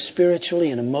restores spiritually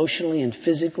and emotionally and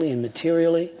physically and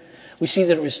materially. We see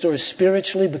that it restores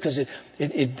spiritually because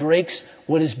it breaks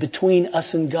what is between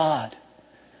us and God.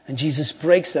 And Jesus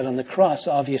breaks that on the cross,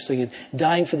 obviously, and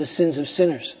dying for the sins of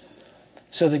sinners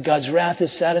so that God's wrath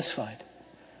is satisfied.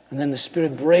 And then the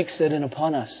Spirit breaks that in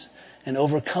upon us and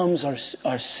overcomes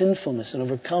our sinfulness and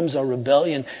overcomes our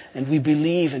rebellion. And we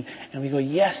believe and we go,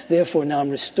 yes, therefore now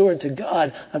I'm restored to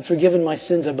God. I'm forgiven my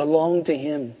sins. I belong to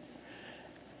Him.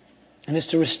 And it's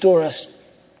to restore us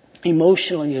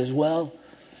emotionally as well,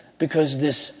 because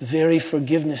this very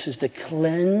forgiveness is to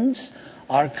cleanse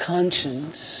our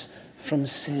conscience from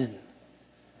sin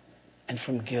and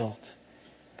from guilt.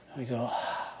 And we go,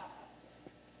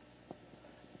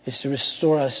 It's to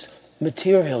restore us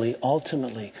materially,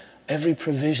 ultimately. Every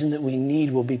provision that we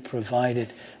need will be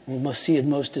provided. We must see it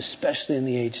most especially in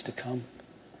the age to come.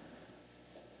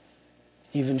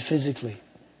 Even physically.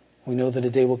 We know that a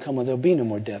day will come when there will be no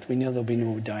more death. We know there will be no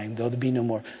more dying. There will be no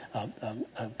more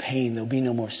pain. There will be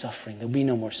no more suffering. There will be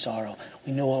no more sorrow.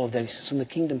 We know all of that. He says when the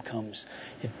kingdom comes,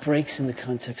 it breaks in the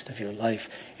context of your life.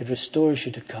 It restores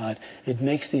you to God. It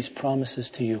makes these promises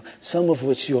to you, some of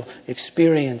which you'll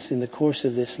experience in the course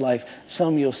of this life.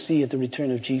 Some you'll see at the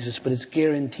return of Jesus. But it's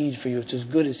guaranteed for you. It's as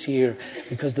good as here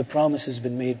because the promise has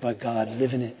been made by God.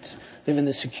 Live in it. Live in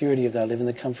the security of that. Live in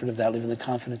the comfort of that. Live in the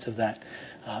confidence of that.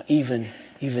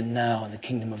 Even now the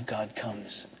kingdom of God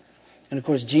comes. And of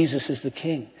course, Jesus is the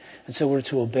King. And so we're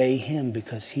to obey Him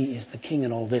because He is the King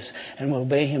in all this. And we'll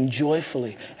obey Him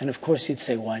joyfully. And of course, you'd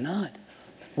say, why not?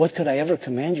 What could I ever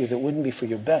command you that wouldn't be for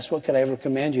your best? What could I ever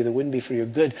command you that wouldn't be for your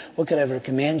good? What could I ever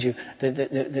command you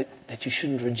that you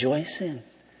shouldn't rejoice in?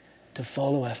 To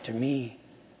follow after me.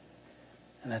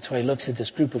 And that's why He looks at this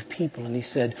group of people and He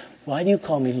said, why do you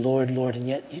call me Lord, Lord, and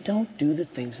yet you don't do the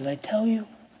things that I tell you?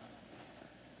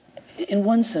 In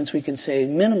one sense, we can say,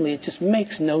 minimally, it just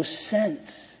makes no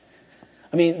sense.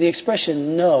 I mean, the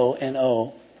expression know,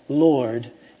 N-O, Lord,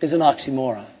 is an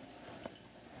oxymoron.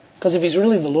 Because if He's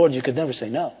really the Lord, you could never say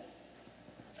no.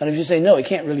 And if you say no, He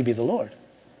can't really be the Lord.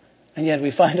 And yet we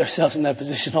find ourselves in that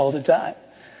position all the time.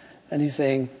 And He's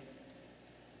saying,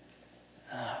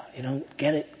 you don't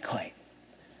get it quite.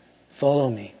 Follow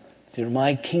me. If you're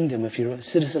my kingdom, if you're a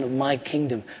citizen of my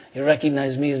kingdom, you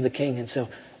recognize me as the King. And so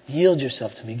yield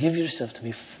yourself to me. Give yourself to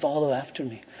me. Follow after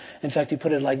me. In fact, He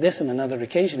put it like this on another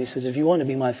occasion. He says, if you want to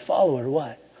be my follower,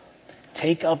 what?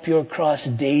 Take up your cross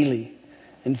daily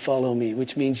and follow me,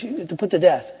 which means you have to put to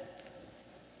death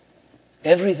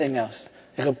everything else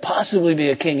that could possibly be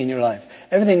a king in your life.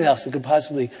 Everything else that could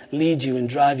possibly lead you and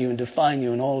drive you and define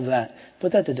you and all of that.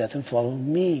 Put that to death and follow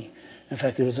me. In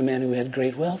fact, there was a man who had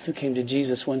great wealth who came to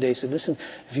Jesus one day and said, listen,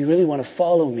 if you really want to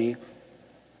follow me,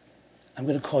 I'm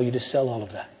going to call you to sell all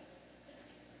of that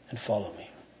and follow me.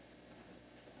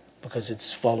 Because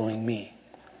it's following me,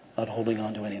 not holding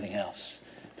on to anything else.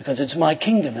 Because it's my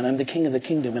kingdom and I'm the King of the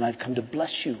kingdom and I've come to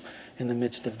bless you in the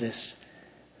midst of this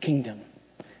kingdom.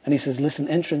 And He says, listen,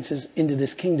 entrance into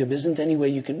this kingdom isn't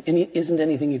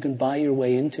anything you can buy your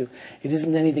way into. It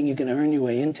isn't anything you can earn your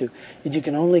way into. You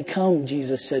can only come,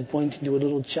 Jesus said, pointing to a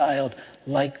little child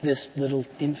like this little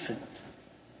infant.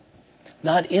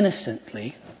 Not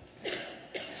innocently.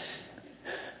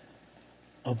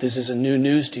 Hope this isn't new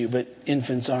news to you, but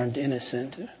infants aren't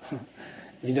innocent. If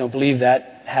you don't believe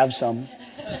that, have some.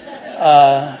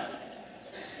 But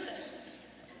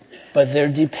they're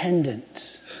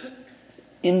dependent.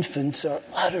 Infants are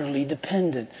utterly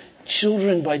dependent.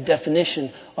 Children, by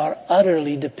definition, are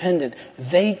utterly dependent.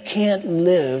 They can't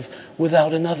live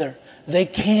without another. They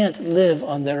can't live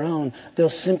on their own. They'll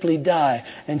simply die.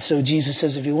 And so Jesus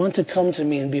says, if you want to come to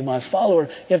me and be my follower,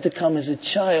 you have to come as a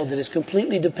child that is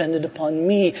completely dependent upon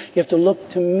me. You have to look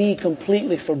to me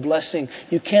completely for blessing.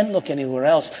 You can't look anywhere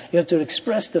else. You have to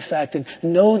express the fact and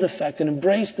know the fact and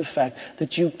embrace the fact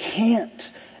that you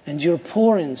can't. And you're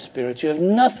poor in spirit. You have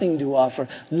nothing to offer.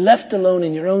 Left alone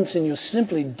in your own sin, you'll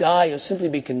simply die. You'll simply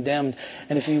be condemned.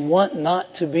 And if you want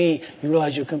not to be, you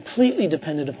realize you're completely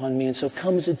dependent upon me. And so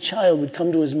come as a child would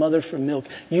come to his mother for milk.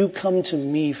 You come to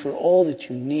me for all that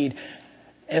you need.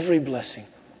 Every blessing.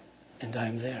 And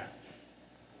I'm there.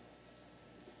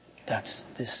 That's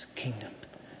this kingdom.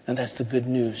 And that's the good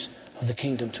news of the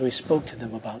kingdom. So He spoke to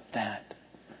them about that.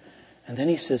 And then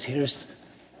He says, here's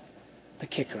the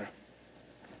kicker.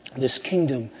 This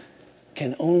kingdom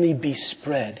can only be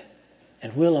spread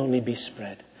and will only be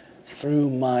spread through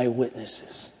my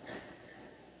witnesses.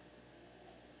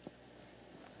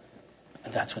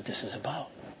 And that's what this is about.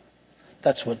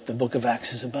 That's what the book of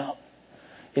Acts is about.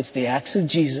 It's the acts of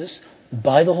Jesus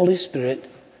by the Holy Spirit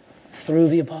through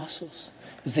the apostles.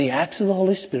 It's the acts of the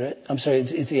Holy Spirit.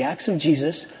 It's the acts of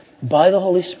Jesus by the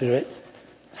Holy Spirit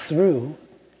through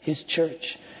His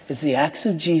church. It's the acts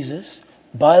of Jesus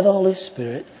by the Holy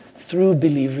Spirit through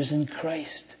believers in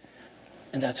Christ.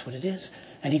 And that's what it is.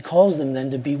 And He calls them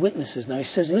then to be witnesses. Now He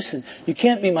says, listen, you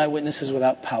can't be my witnesses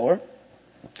without power.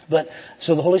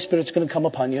 So the Holy Spirit's going to come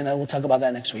upon you, and we'll talk about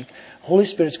that next week. Holy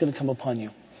Spirit's going to come upon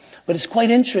you. But it's quite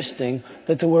interesting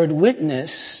that the word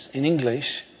witness in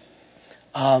English,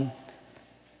 that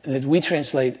we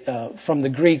translate from the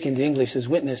Greek into English as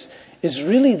witness, is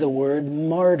really the word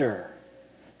martyr.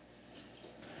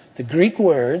 The Greek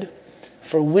word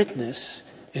for witness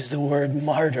is the word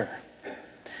martyr.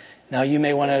 Now you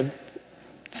may want to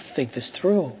think this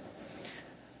through.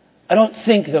 I don't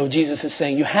think, though, Jesus is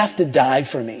saying you have to die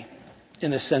for me in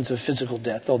the sense of physical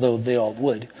death, although they all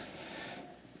would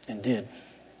and did.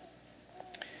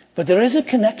 But there is a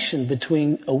connection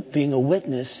between being a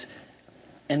witness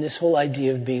and this whole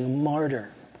idea of being a martyr.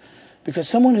 Because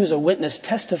someone who's a witness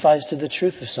testifies to the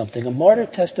truth of something. A martyr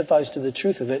testifies to the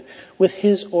truth of it with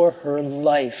his or her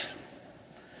life.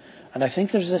 And I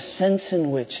think there's a sense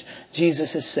in which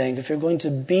Jesus is saying, if you're going to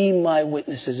be my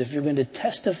witnesses, if you're going to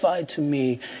testify to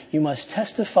me, you must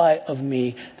testify of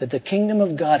me that the kingdom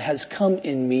of God has come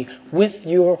in me with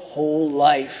your whole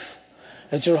life.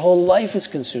 That your whole life is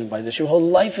consumed by this. Your whole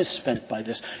life is spent by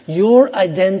this. Your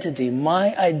identity,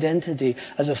 my identity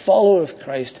as a follower of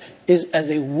Christ is as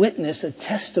a witness, a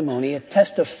testimony, a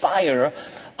testifier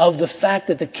of the fact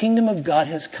that the kingdom of God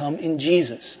has come in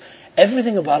Jesus.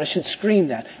 Everything about us should scream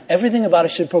that. Everything about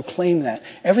us should proclaim that.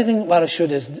 Everything about us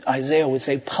should, as Isaiah would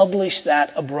say, publish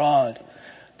that abroad.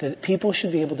 That people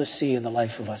should be able to see in the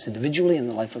life of us individually and in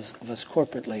the life of us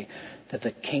corporately that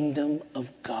the kingdom of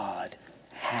God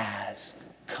has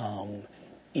come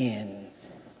in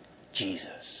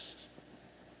Jesus.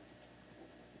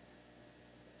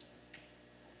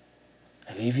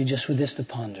 I leave you just with this to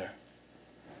ponder.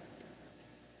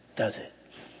 Does it?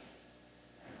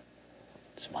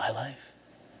 It's my life.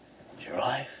 It's your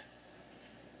life.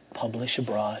 Publish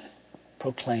abroad.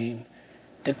 Proclaim.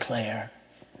 Declare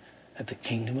that the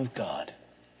kingdom of God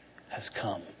has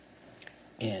come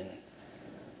in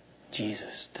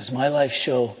Jesus. Does my life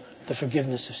show the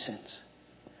forgiveness of sins?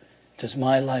 Does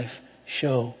my life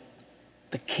show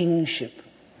the kingship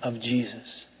of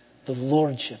Jesus, the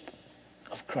lordship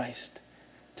of Christ?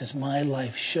 Does my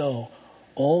life show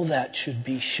all that should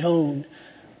be shown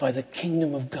by the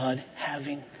kingdom of God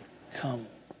having come?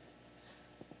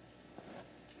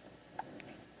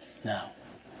 Now,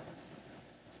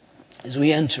 as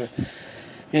we enter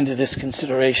into this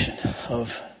consideration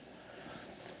of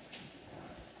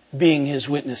being His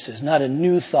witnesses, not a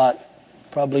new thought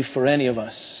probably for any of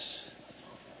us,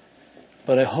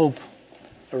 but I hope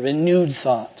a renewed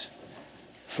thought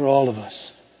for all of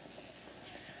us.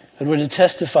 That we're to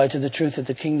testify to the truth that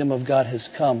the kingdom of God has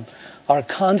come. Our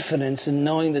confidence in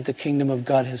knowing that the kingdom of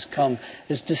God has come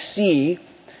is to see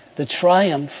the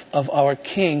triumph of our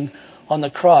King on the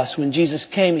cross. When Jesus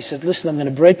came, He said, listen, I'm going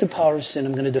to break the power of sin.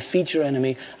 I'm going to defeat your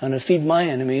enemy. I'm going to defeat my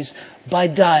enemies by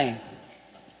dying.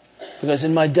 Because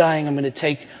in my dying, I'm going to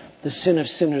take the sin of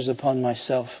sinners upon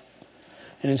myself.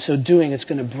 And in so doing, it's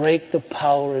going to break the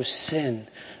power of sin.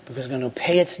 Because I'm going to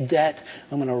pay its debt.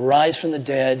 I'm going to rise from the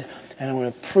dead. And I'm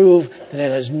going to prove that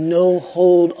it has no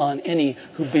hold on any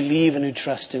who believe and who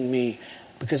trust in me.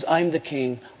 Because I'm the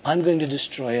King. I'm going to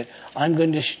destroy it. I'm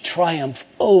going to triumph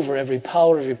over every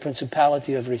power, every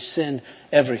principality, every sin,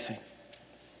 everything.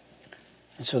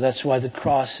 And so that's why the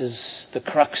cross is the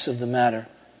crux of the matter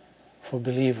for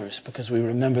believers, because we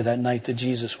remember that night that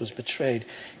Jesus was betrayed.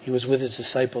 He was with His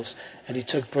disciples, and He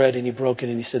took bread and He broke it,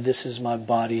 and He said, this is my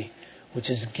body,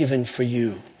 which is given for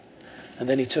you. And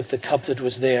then He took the cup that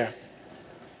was there.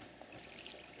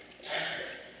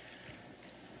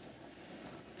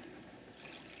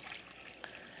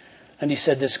 And He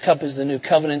said, this cup is the new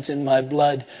covenant in my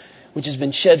blood, which has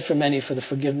been shed for many for the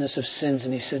forgiveness of sins.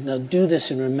 And He said, now do this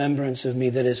in remembrance of me.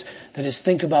 That is,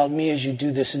 think about me as you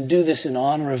do this, and do this in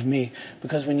honor of me.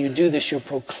 Because when you do this, you're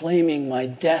proclaiming my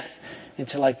death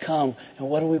until I come. And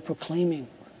what are we proclaiming?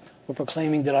 We're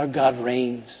proclaiming that our God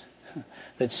reigns.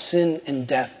 That sin and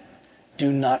death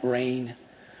do not reign.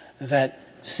 That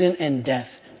sin and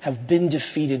death have been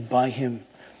defeated by Him.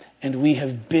 And we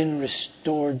have been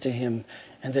restored to Him.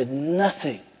 And that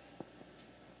nothing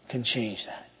can change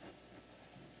that.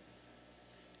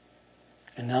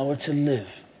 And now we're to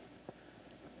live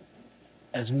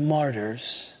as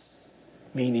martyrs,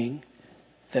 meaning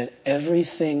that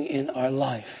everything in our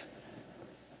life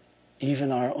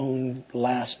even our own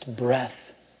last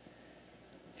breath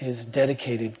is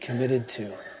dedicated, committed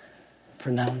to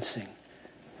pronouncing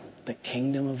the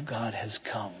kingdom of God has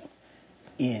come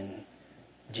in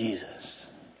Jesus.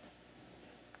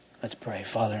 Let's pray.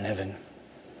 Father in heaven,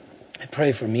 I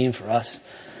pray for me and for us.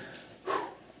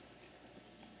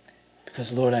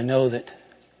 Because, Lord, I know that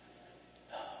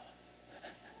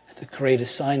it's a great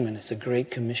assignment. It's a great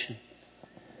commission.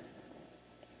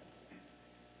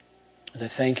 And I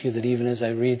thank you that even as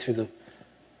I read through the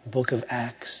book of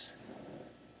Acts,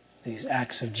 these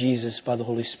acts of Jesus by the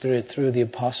Holy Spirit through the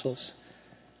apostles,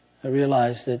 I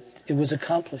realize that it was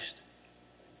accomplished.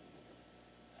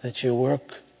 That your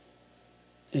work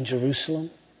in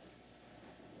Jerusalem,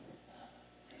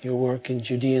 your work in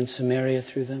Judea and Samaria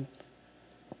through them,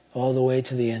 all the way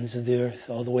to the ends of the earth,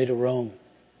 all the way to Rome,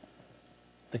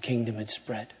 the kingdom had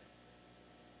spread.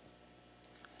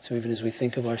 So even as we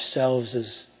think of ourselves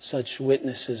as such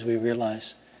witnesses, we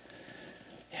realize,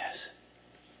 yes,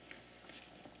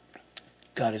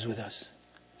 God is with us.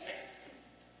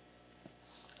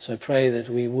 So I pray that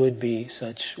we would be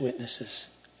such witnesses.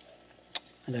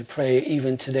 And I pray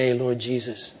even today, Lord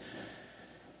Jesus,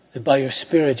 that by your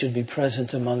Spirit you'd be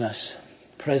present among us,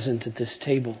 present at this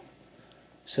table,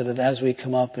 so that as we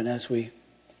come up and as we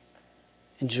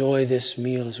enjoy this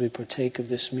meal, as we partake of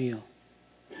this meal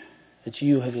that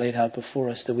you have laid out before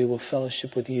us, that we will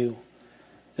fellowship with you,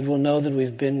 that we'll know that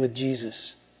we've been with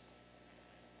Jesus,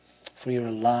 for you're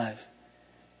alive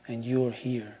and you're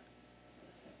here.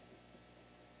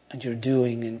 And you're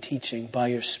doing and teaching by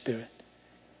your Spirit,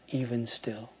 even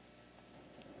still.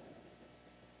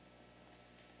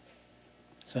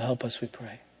 So help us, we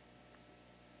pray.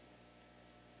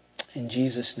 In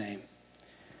Jesus' name,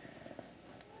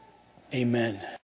 amen.